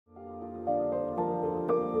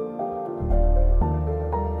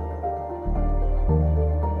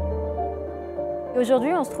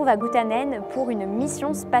Aujourd'hui, on se trouve à Gutanen pour une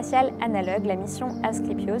mission spatiale analogue, la mission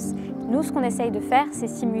Asclepios. Nous, ce qu'on essaye de faire, c'est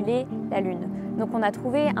simuler la Lune. Donc on a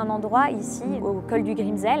trouvé un endroit ici, au col du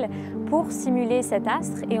Grimsel, pour simuler cet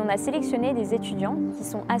astre et on a sélectionné des étudiants qui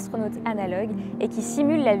sont astronautes analogues et qui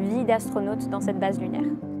simulent la vie d'astronautes dans cette base lunaire.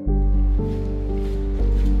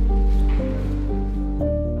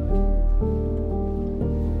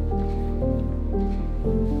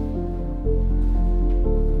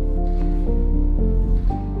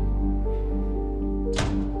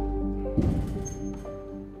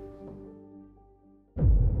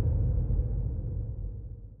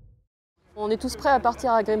 On est tous prêts à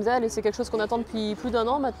partir à Grimsel et c'est quelque chose qu'on attend depuis plus d'1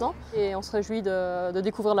 an maintenant. Et on se réjouit de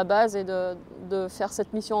découvrir la base et de faire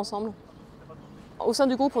cette mission ensemble. Au sein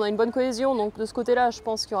du groupe, on a une bonne cohésion, donc de ce côté-là, je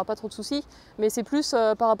pense qu'il n'y aura pas trop de soucis. Mais c'est plus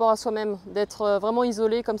par rapport à soi-même, d'être vraiment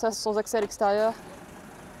isolé comme ça, sans accès à l'extérieur.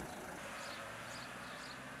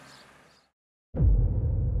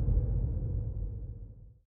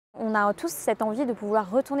 On a tous cette envie de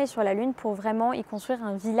pouvoir retourner sur la Lune pour vraiment y construire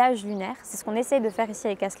un village lunaire. C'est ce qu'on essaye de faire ici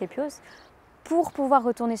avec Asclepios. Pour pouvoir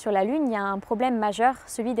retourner sur la Lune, il y a un problème majeur,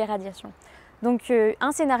 celui des radiations. Donc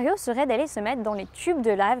un scénario serait d'aller se mettre dans les tubes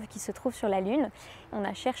de lave qui se trouvent sur la Lune. On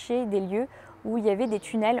a cherché des lieux où il y avait des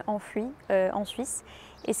tunnels enfouis en Suisse.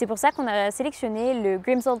 Et c'est pour ça qu'on a sélectionné le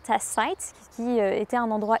Grimsel Test Site, qui était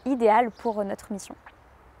un endroit idéal pour notre mission.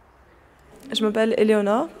 Je m'appelle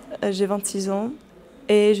Eleonore, j'ai 26 ans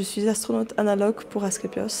et je suis astronaute analogue pour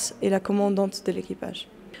Asclepios et la commandante de l'équipage.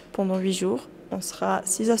 Pendant 8 jours, on sera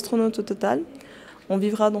 6 astronautes au total. On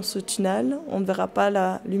vivra dans ce tunnel, on ne verra pas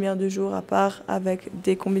la lumière du jour à part avec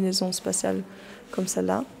des combinaisons spatiales comme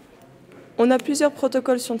celle-là. On a plusieurs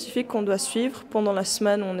protocoles scientifiques qu'on doit suivre pendant la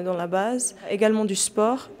semaine où on est dans la base. Également du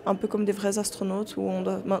sport, un peu comme des vrais astronautes où on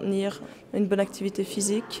doit maintenir une bonne activité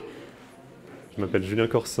physique. Je m'appelle Julien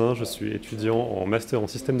Corsin, je suis étudiant en master en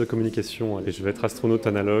système de communication et je vais être astronaute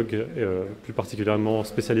analogue, plus particulièrement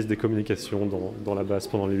spécialiste des communications dans la base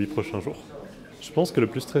pendant les 8 prochains jours. Je pense que le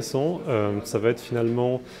plus stressant, ça va être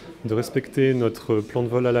finalement de respecter notre plan de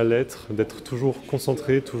vol à la lettre, d'être toujours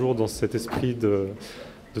concentré, toujours dans cet esprit de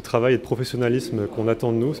travail et de professionnalisme qu'on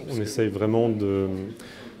attend de nous. On essaye vraiment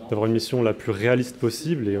d'avoir une mission la plus réaliste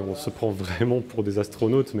possible et on se prend vraiment pour des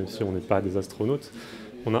astronautes, même si on n'est pas des astronautes.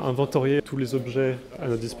 On a inventorié tous les objets à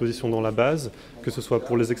notre disposition dans la base, que ce soit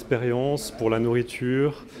pour les expériences, pour la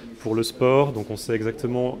nourriture, pour le sport. Donc on sait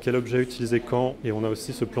exactement quel objet utiliser quand. Et on a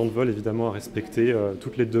aussi ce plan de vol évidemment à respecter.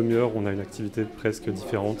 Toutes les demi-heures, on a une activité presque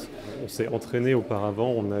différente. On s'est entraîné auparavant,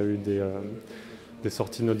 on a eu des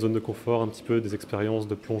sorties de notre zone de confort, un petit peu des expériences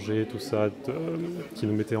de plongée, tout ça, qui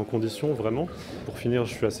nous mettaient en condition vraiment. Pour finir,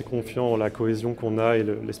 je suis assez confiant en la cohésion qu'on a et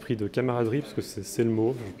l'esprit de camaraderie, parce que c'est le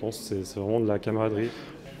mot, je pense, c'est vraiment de la camaraderie.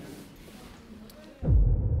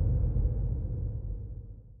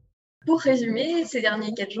 Pour résumer, ces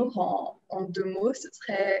derniers 4 jours en 2 mots, ce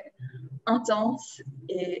serait intense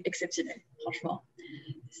et exceptionnel, franchement.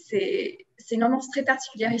 C'est une ambiance très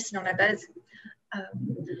particulière ici dans la base.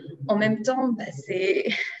 En même temps, c'est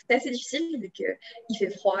assez difficile vu qu'il fait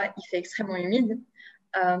froid, il fait extrêmement humide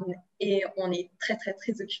et on est très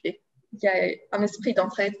occupé. Il y a un esprit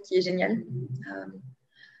d'entraide qui est génial,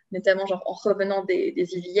 notamment genre, en revenant des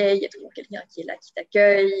îles vieilles, il y a toujours quelqu'un qui est là, qui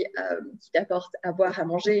t'accueille, qui t'apporte à boire, à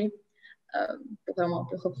manger, pour vraiment un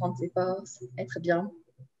peu reprendre ses forces, être bien.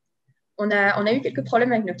 On a eu quelques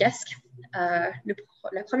problèmes avec nos casques.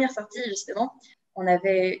 La première sortie, justement, on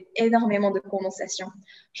avait énormément de condensation.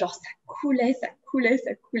 Genre, ça coulait.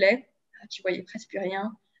 Tu voyais presque plus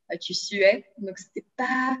rien. Tu suais. Donc, c'est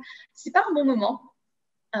pas un bon moment.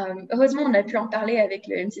 Heureusement, on a pu en parler avec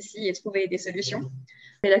le MCC et trouver des solutions.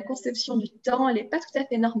 Mais la conception du temps, elle n'est pas tout à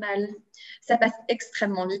fait normale. Ça passe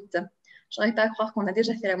extrêmement vite. Je n'arrive pas à croire qu'on a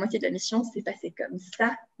déjà fait la moitié de la mission. C'est passé comme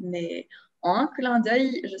ça. Mais en un clin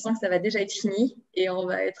d'œil, je sens que ça va déjà être fini et on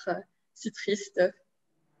va être si triste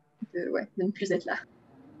de ne plus être là.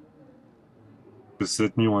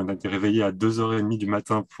 Cette nuit, on a été réveillés à 2h30 du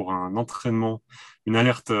matin pour un entraînement, une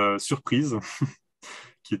alerte surprise,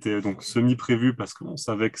 qui était donc semi-prévue parce qu'on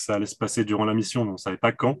savait que ça allait se passer durant la mission, mais on ne savait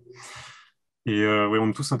pas quand. Et on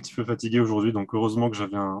est tous un petit peu fatigués aujourd'hui, donc heureusement que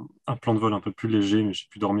j'avais un plan de vol un peu plus léger, mais j'ai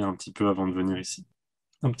pu dormir un petit peu avant de venir ici.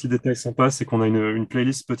 Un petit détail sympa, c'est qu'on a une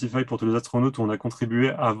playlist Spotify pour tous les astronautes où on a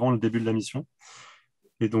contribué avant le début de la mission.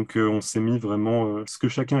 Et donc, on s'est mis vraiment ce que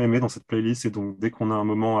chacun aimait dans cette playlist. Et donc, dès qu'on a un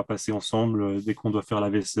moment à passer ensemble, dès qu'on doit faire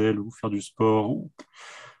la vaisselle ou faire du sport, ou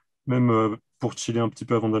même pour chiller un petit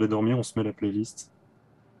peu avant d'aller dormir, on se met la playlist.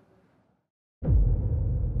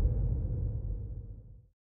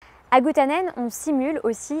 À Gutanen, on simule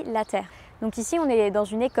aussi la Terre. Donc ici, on est dans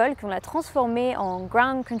une école qu'on a transformée en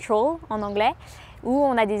ground control en anglais. où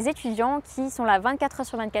on a des étudiants qui sont là 24 heures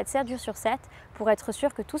sur 24, 7 jours sur 7, pour être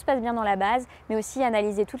sûr que tout se passe bien dans la base, mais aussi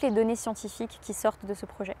analyser toutes les données scientifiques qui sortent de ce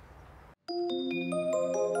projet.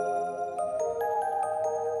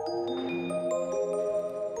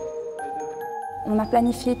 On a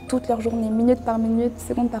planifié toute leur journée, minute par minute,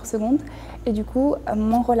 seconde par seconde. Et du coup,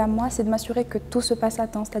 mon rôle à moi, c'est de m'assurer que tout se passe à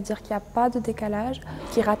temps, c'est-à-dire qu'il n'y a pas de décalage,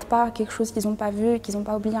 qu'ils ne ratent pas quelque chose qu'ils n'ont pas vu, qu'ils n'ont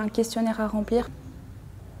pas oublié un questionnaire à remplir.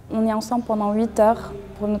 On est ensemble pendant 8 heures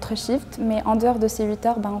pour notre shift, mais en dehors de ces 8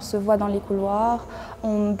 heures, on se voit dans les couloirs,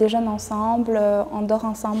 on déjeune ensemble, on dort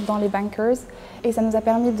ensemble dans les bunkers. Et ça nous a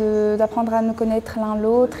permis d'apprendre à nous connaître l'un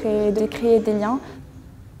l'autre et de créer des liens.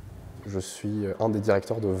 Je suis un des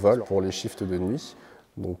directeurs de vol pour les shifts de nuit.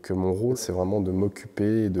 Donc mon rôle, c'est vraiment de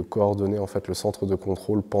m'occuper et de coordonner en fait le centre de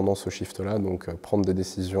contrôle pendant ce shift-là, donc prendre des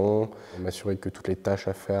décisions, m'assurer que toutes les tâches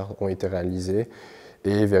à faire ont été réalisées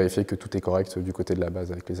et vérifier que tout est correct du côté de la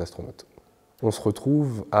base avec les astronautes. On se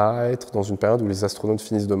retrouve à être dans une période où les astronautes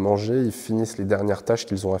finissent de manger, ils finissent les dernières tâches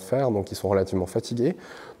qu'ils ont à faire, donc ils sont relativement fatigués.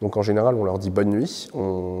 Donc en général, on leur dit bonne nuit.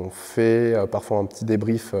 On fait parfois un petit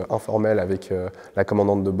débrief informel avec la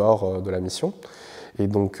commandante de bord de la mission. Et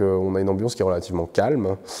donc on a une ambiance qui est relativement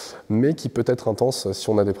calme, mais qui peut être intense si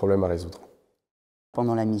on a des problèmes à résoudre.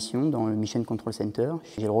 Pendant la mission, dans le Mission Control Center,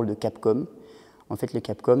 j'ai le rôle de Capcom. En fait, le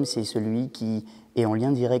Capcom, c'est celui qui est en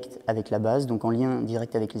lien direct avec la base, donc en lien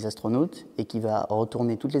direct avec les astronautes, et qui va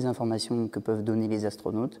retourner toutes les informations que peuvent donner les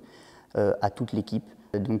astronautes à toute l'équipe.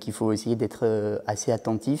 Donc il faut essayer d'être assez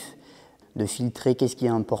attentif, de filtrer qu'est-ce qui est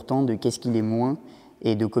important, de qu'est-ce qui l'est moins,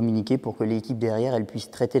 et de communiquer pour que l'équipe derrière elle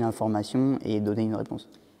puisse traiter l'information et donner une réponse.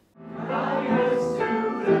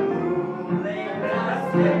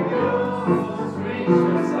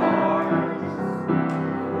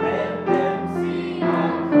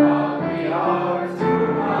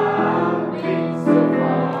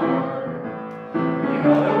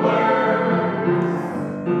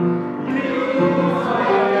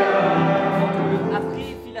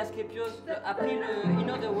 Après le In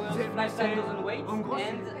Other Words, Lifetime Doesn't Wait,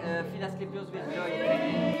 and Asclepios will join.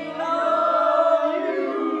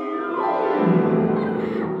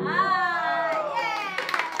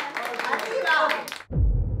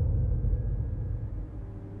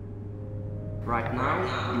 Right now,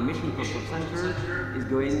 the Mission Control Center is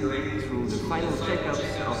going through the final checkups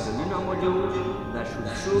of the lunar module that should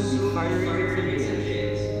soon be firing its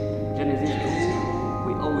engines. Genesis 2,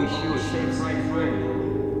 we all wish you a safe ride home.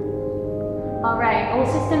 Alright, all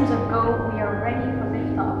systems are go. We are ready for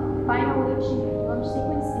liftoff. Final launch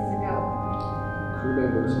sequence is a go. Crew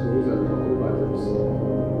members close at all buttons.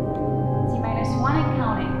 T-1 and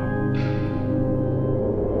counting.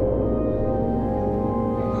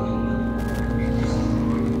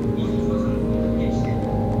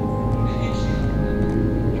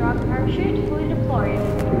 Drop parachute fully deployed.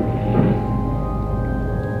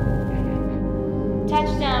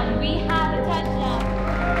 Touchdown, we have a touchdown.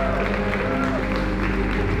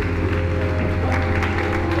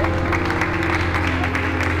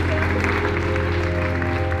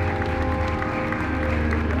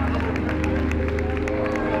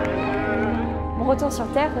 Retour sur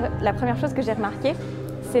Terre, la première chose que j'ai remarqué,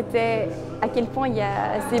 c'était à quel point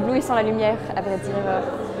c'est éblouissant la lumière, à vrai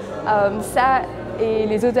dire. Ça et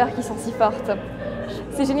les odeurs qui sont si fortes.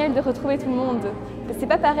 C'est génial de retrouver tout le monde. C'est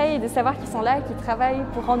pas pareil de savoir qu'ils sont là, qu'ils travaillent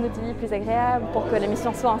pour rendre notre vie plus agréable, pour que la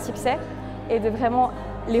mission soit un succès, et de vraiment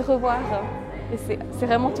les revoir. Et c'est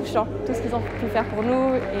vraiment touchant, tout ce qu'ils ont pu faire pour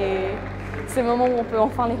nous, et ce moment où on peut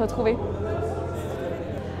enfin les retrouver.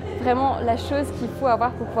 Vraiment, la chose qu'il faut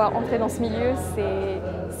avoir pour pouvoir entrer dans ce milieu,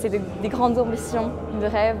 c'est des grandes ambitions, de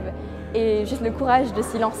rêves et juste le courage de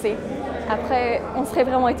s'y lancer. Après, on serait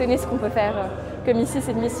vraiment étonné ce qu'on peut faire. Comme ici,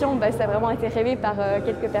 cette mission, ça a vraiment été rêvé par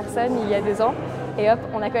quelques personnes il y a 2 ans. Et hop,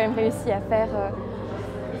 on a quand même réussi à faire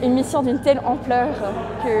une mission d'une telle ampleur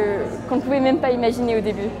qu'on ne pouvait même pas imaginer au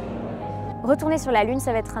début. Retourner sur la Lune,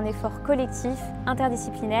 ça va être un effort collectif,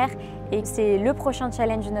 interdisciplinaire, et c'est le prochain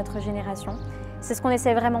challenge de notre génération. C'est ce qu'on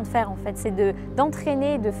essaie vraiment de faire en fait, c'est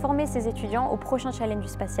d'entraîner, de former ces étudiants au prochain challenge du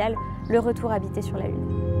spatial, le retour habité sur la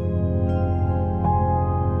Lune.